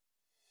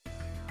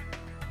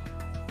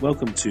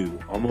Welcome to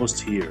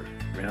Almost Here,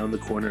 Round the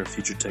Corner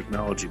Future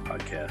Technology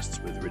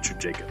podcast with Richard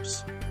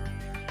Jacobs.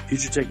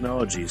 Future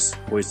technologies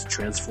poised to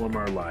transform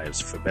our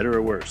lives for better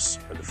or worse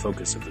are the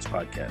focus of this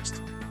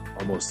podcast.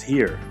 Almost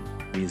here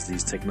means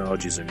these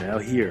technologies are now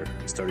here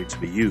and starting to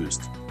be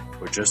used,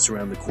 or just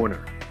around the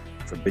corner,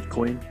 from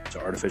Bitcoin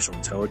to artificial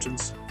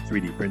intelligence,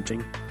 3D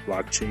printing,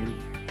 blockchain,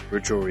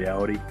 virtual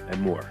reality,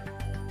 and more.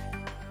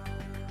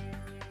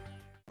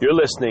 You're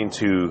listening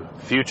to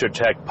Future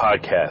Tech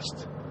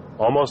Podcast.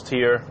 Almost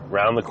here,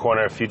 round the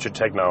corner, future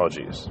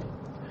technologies.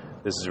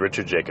 This is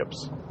Richard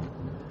Jacobs.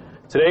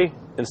 Today,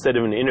 instead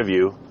of an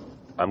interview,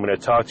 I'm going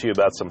to talk to you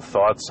about some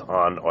thoughts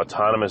on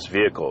autonomous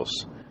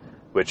vehicles,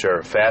 which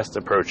are fast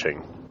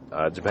approaching.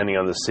 Depending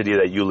on the city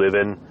that you live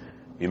in,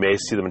 you may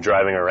see them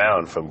driving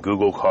around, from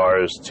Google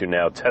cars to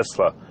now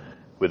Tesla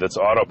with its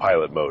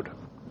autopilot mode.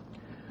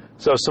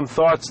 So some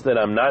thoughts that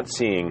I'm not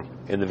seeing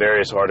in the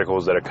various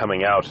articles that are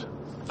coming out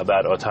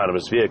about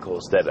autonomous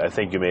vehicles that I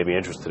think you may be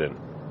interested in.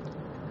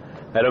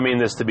 I don't mean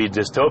this to be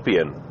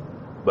dystopian,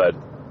 but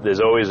there's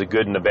always a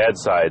good and a bad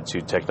side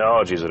to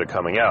technologies that are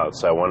coming out,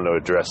 so I wanted to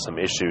address some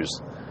issues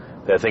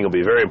that I think will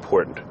be very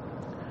important.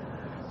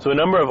 So a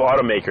number of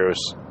automakers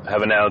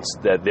have announced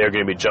that they're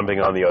going to be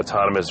jumping on the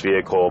autonomous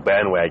vehicle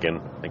bandwagon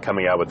and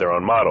coming out with their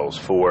own models,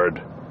 Ford,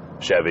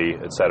 Chevy,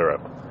 etc.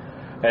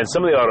 And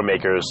some of the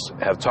automakers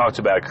have talked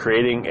about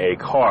creating a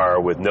car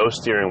with no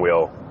steering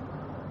wheel,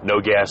 no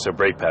gas or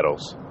brake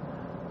pedals.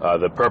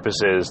 The purpose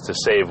is to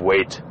save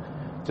weight,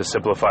 to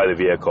simplify the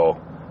vehicle,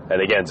 and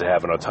again, to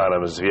have an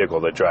autonomous vehicle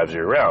that drives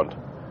you around.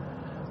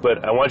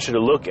 But I want you to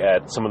look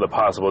at some of the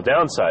possible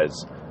downsides,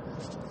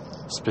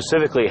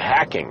 specifically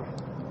hacking.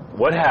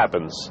 What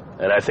happens,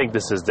 and I think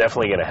this is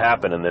definitely going to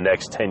happen in the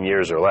next 10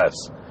 years or less,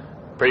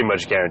 pretty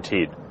much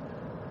guaranteed.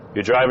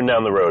 You're driving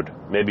down the road,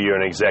 maybe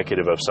you're an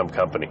executive of some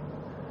company.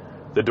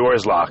 The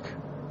doors lock,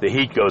 the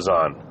heat goes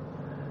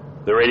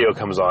on, the radio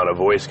comes on, a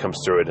voice comes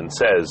through it and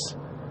says,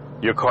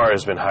 your car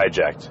has been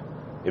hijacked.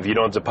 If you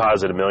don't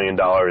deposit $1 million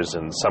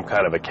in some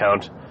kind of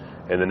account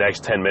in the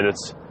next 10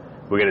 minutes,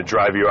 we're going to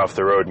drive you off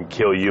the road and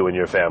kill you and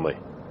your family.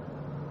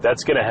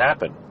 That's going to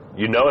happen.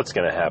 You know it's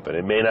going to happen.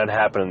 It may not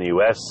happen in the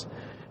U.S.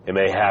 It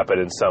may happen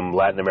in some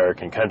Latin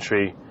American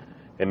country.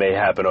 It may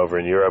happen over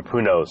in Europe.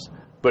 Who knows?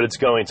 But it's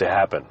going to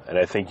happen, and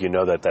I think you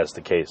know that that's the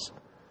case.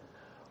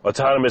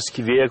 Autonomous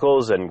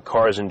vehicles and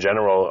cars in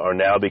general are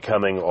now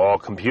becoming all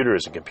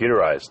computers and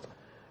computerized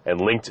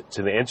and linked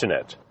to the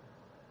internet.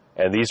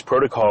 And these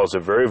protocols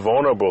are very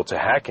vulnerable to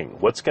hacking.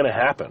 What's going to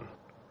happen?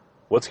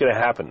 What's going to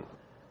happen?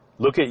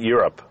 Look at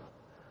Europe.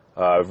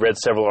 I've read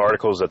several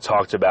articles that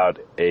talked about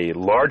a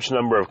large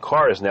number of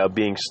cars now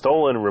being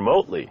stolen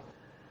remotely,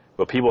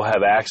 but people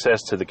have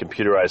access to the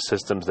computerized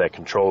systems that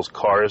controls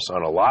cars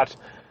on a lot.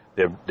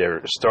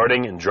 They're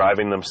starting and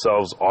driving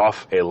themselves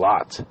off a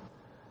lot.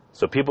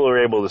 So people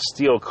are able to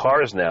steal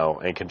cars now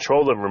and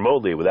control them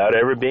remotely without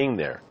ever being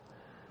there.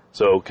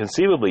 So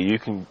conceivably, you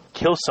can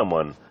kill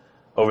someone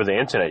over the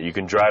internet. You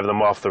can drive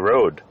them off the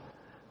road.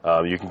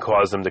 You can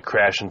cause them to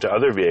crash into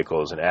other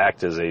vehicles and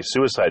act as a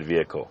suicide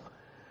vehicle.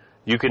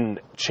 You can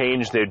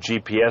change their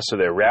GPS or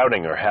their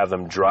routing or have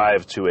them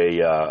drive to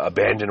a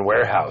abandoned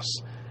warehouse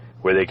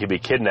where they could be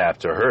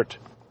kidnapped or hurt.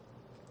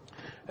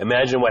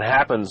 Imagine what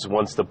happens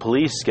once the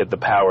police get the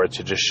power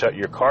to just shut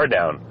your car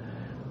down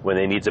when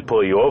they need to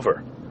pull you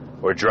over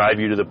or drive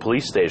you to the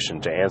police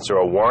station to answer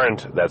a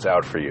warrant that's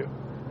out for you.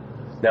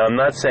 Now, I'm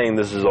not saying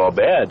this is all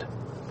bad,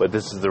 but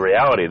this is the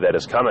reality that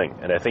is coming,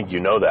 and I think you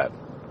know that.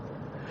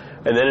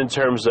 And then in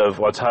terms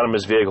of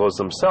autonomous vehicles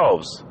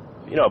themselves,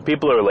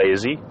 people are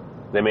lazy.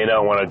 They may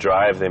not want to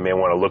drive. They may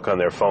want to look on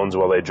their phones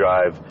while they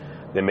drive.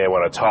 They may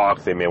want to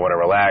talk. They may want to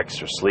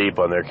relax or sleep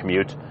on their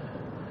commute.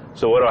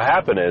 So what will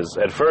happen is,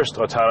 at first,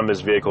 autonomous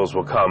vehicles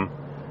will come.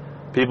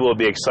 People will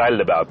be excited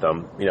about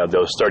them.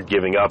 They'll start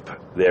giving up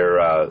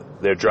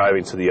their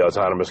driving to the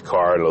autonomous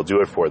car, and it'll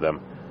do it for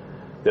them.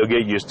 They'll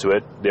get used to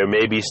it. There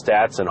may be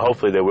stats, and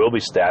hopefully there will be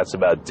stats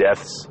about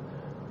deaths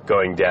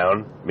going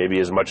down, maybe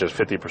as much as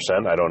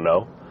 50%, I don't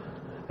know.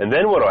 And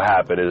then what will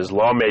happen is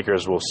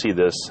lawmakers will see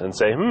this and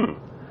say,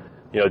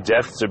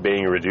 deaths are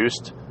being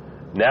reduced.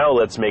 Now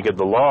let's make it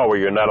the law where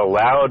you're not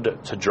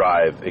allowed to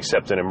drive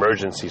except in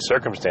emergency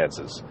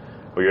circumstances,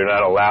 where you're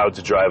not allowed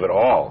to drive at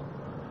all,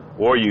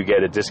 or you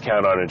get a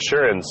discount on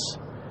insurance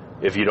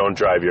if you don't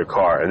drive your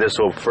car. And this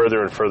will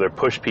further and further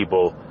push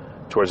people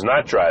towards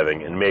not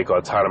driving and make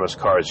autonomous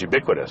cars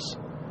ubiquitous.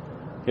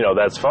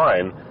 That's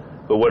fine,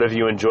 but what if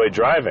you enjoy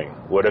driving?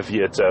 What if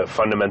it's a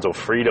fundamental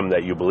freedom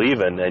that you believe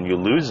in and you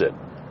lose it?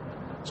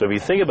 So if you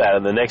think about it,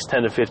 in the next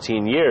 10 to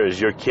 15 years,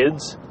 your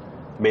kids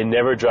may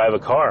never drive a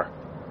car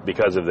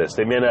because of this.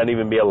 They may not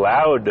even be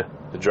allowed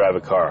to drive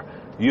a car.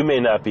 You may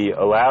not be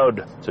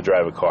allowed to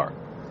drive a car.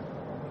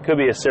 It could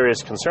be a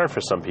serious concern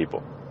for some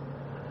people.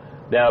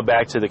 Now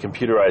back to the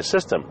computerized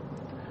system.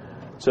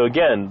 So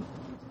again,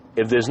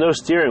 if there's no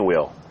steering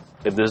wheel,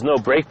 if there's no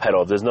brake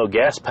pedal, if there's no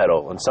gas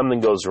pedal, and something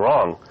goes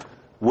wrong,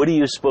 what are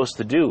you supposed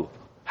to do?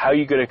 How are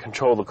you going to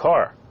control the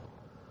car?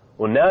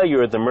 Well, now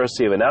you're at the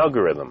mercy of an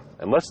algorithm,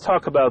 and let's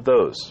talk about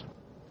those.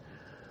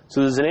 So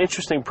there's an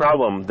interesting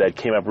problem that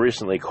came up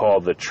recently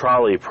called the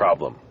trolley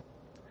problem.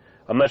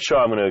 I'm not sure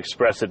I'm going to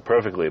express it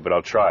perfectly, but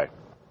I'll try.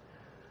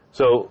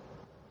 So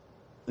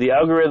the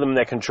algorithm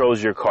that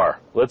controls your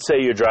car, let's say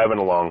you're driving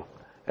along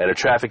and a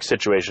traffic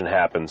situation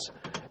happens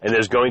and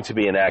there's going to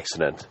be an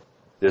accident.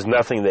 There's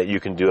nothing that you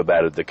can do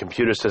about it. The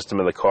computer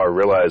system in the car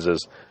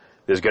realizes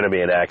there's going to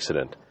be an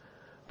accident.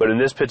 But in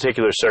this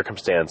particular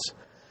circumstance,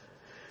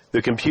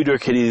 the computer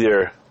could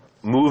either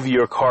move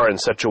your car in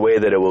such a way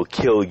that it will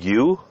kill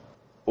you,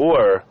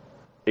 or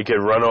it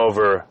could run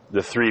over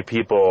the 3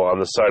 people on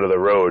the side of the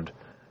road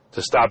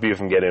to stop you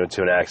from getting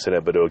into an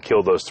accident, but it will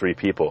kill those 3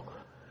 people.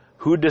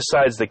 Who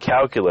decides the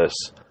calculus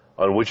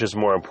on which is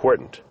more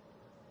important?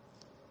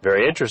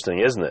 Very interesting,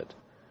 isn't it?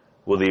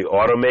 Will the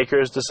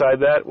automakers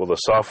decide that? Will the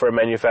software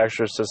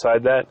manufacturers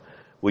decide that?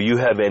 Will you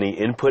have any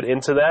input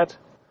into that?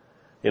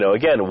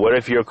 Again, what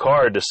if your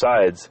car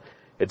decides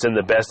it's in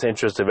the best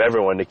interest of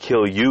everyone to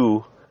kill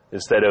you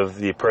instead of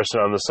the person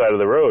on the side of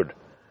the road?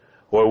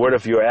 Or what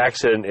if your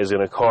accident is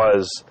going to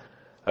cause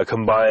a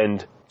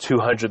combined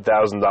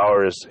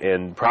 $200,000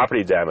 in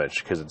property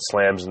damage because it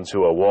slams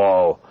into a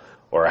wall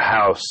or a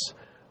house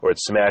or it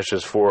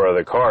smashes 4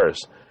 other cars?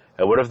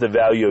 And what if the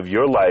value of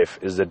your life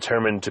is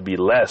determined to be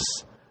less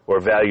or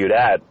valued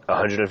at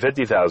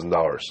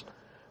 $150,000?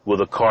 Will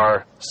the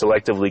car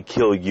selectively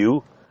kill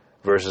you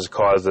versus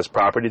cause this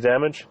property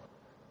damage?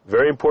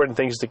 Very important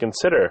things to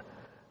consider,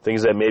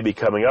 things that may be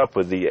coming up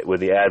with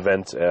the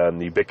advent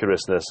and the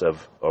ubiquitousness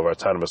of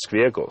autonomous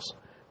vehicles.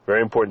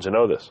 Very important to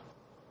know this.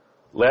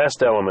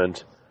 Last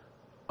element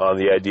on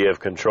the idea of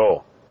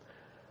control.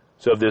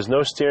 So if there's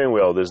no steering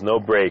wheel, there's no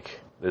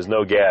brake, there's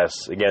no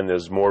gas, again,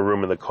 there's more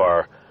room in the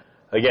car.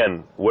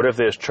 Again, what if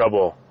there's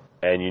trouble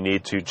and you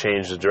need to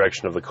change the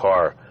direction of the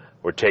car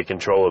or take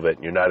control of it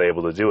and you're not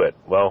able to do it?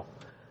 Well,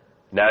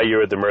 now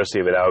you're at the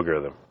mercy of an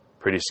algorithm.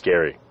 Pretty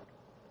scary.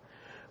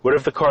 What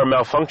if the car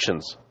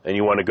malfunctions and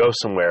you want to go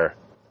somewhere,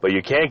 but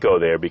you can't go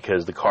there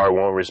because the car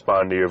won't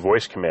respond to your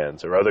voice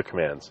commands or other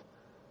commands?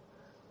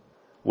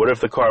 What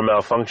if the car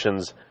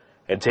malfunctions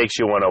and takes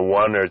you on a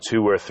 1 or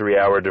 2 or 3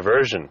 hour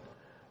diversion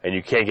and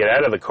you can't get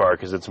out of the car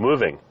because it's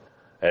moving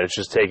and it's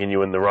just taking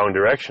you in the wrong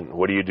direction?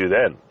 What do you do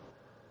then?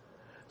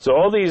 So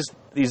all these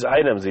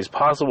items, these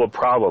possible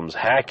problems,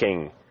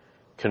 hacking,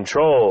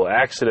 control,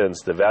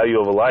 accidents, the value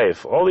of a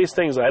life, all these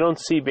things I don't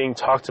see being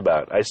talked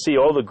about. I see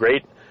all the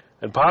great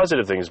and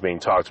positive things being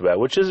talked about,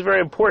 which is very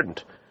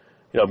important.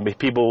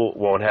 People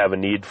won't have a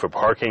need for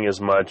parking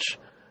as much.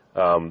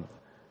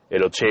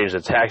 It'll change the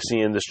taxi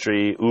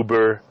industry.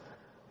 Uber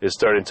is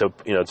starting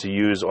to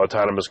use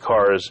autonomous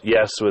cars,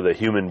 yes, with a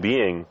human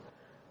being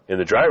in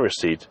the driver's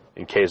seat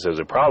in case there's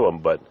a problem,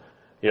 but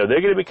they're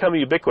going to become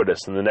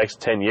ubiquitous in the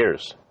next 10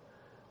 years.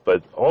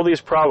 But all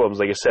these problems,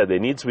 like I said, they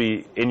need to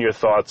be in your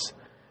thoughts.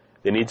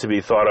 They need to be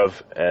thought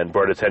of and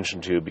brought attention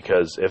to,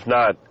 because if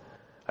not,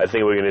 I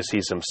think we're going to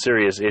see some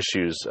serious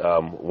issues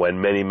when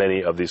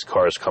many of these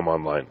cars come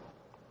online.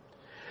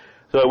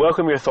 So I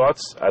welcome your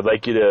thoughts. I'd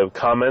like you to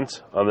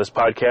comment on this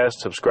podcast,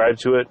 subscribe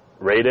to it,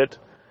 rate it,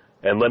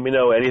 and let me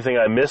know anything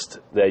I missed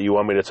that you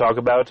want me to talk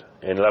about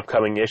in an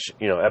upcoming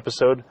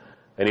episode,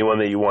 anyone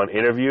that you want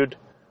interviewed,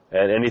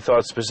 and any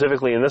thoughts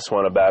specifically in this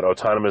one about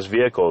autonomous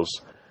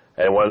vehicles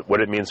and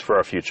what it means for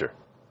our future.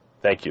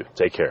 Thank you.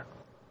 Take care.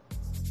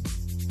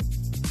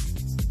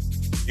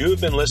 You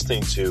have been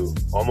listening to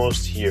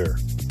Almost Here,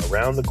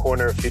 Around the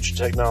Corner Future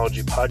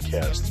Technology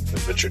podcast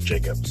with Richard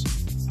Jacobs.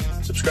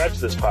 Subscribe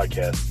to this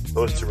podcast,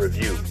 post a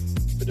review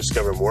to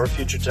discover more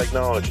future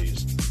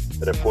technologies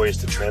that are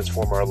poised to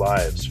transform our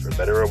lives for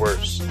better or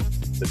worse,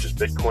 such as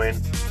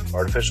Bitcoin,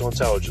 artificial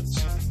intelligence,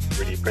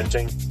 3D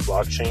printing,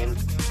 blockchain,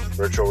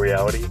 virtual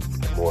reality,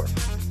 and more.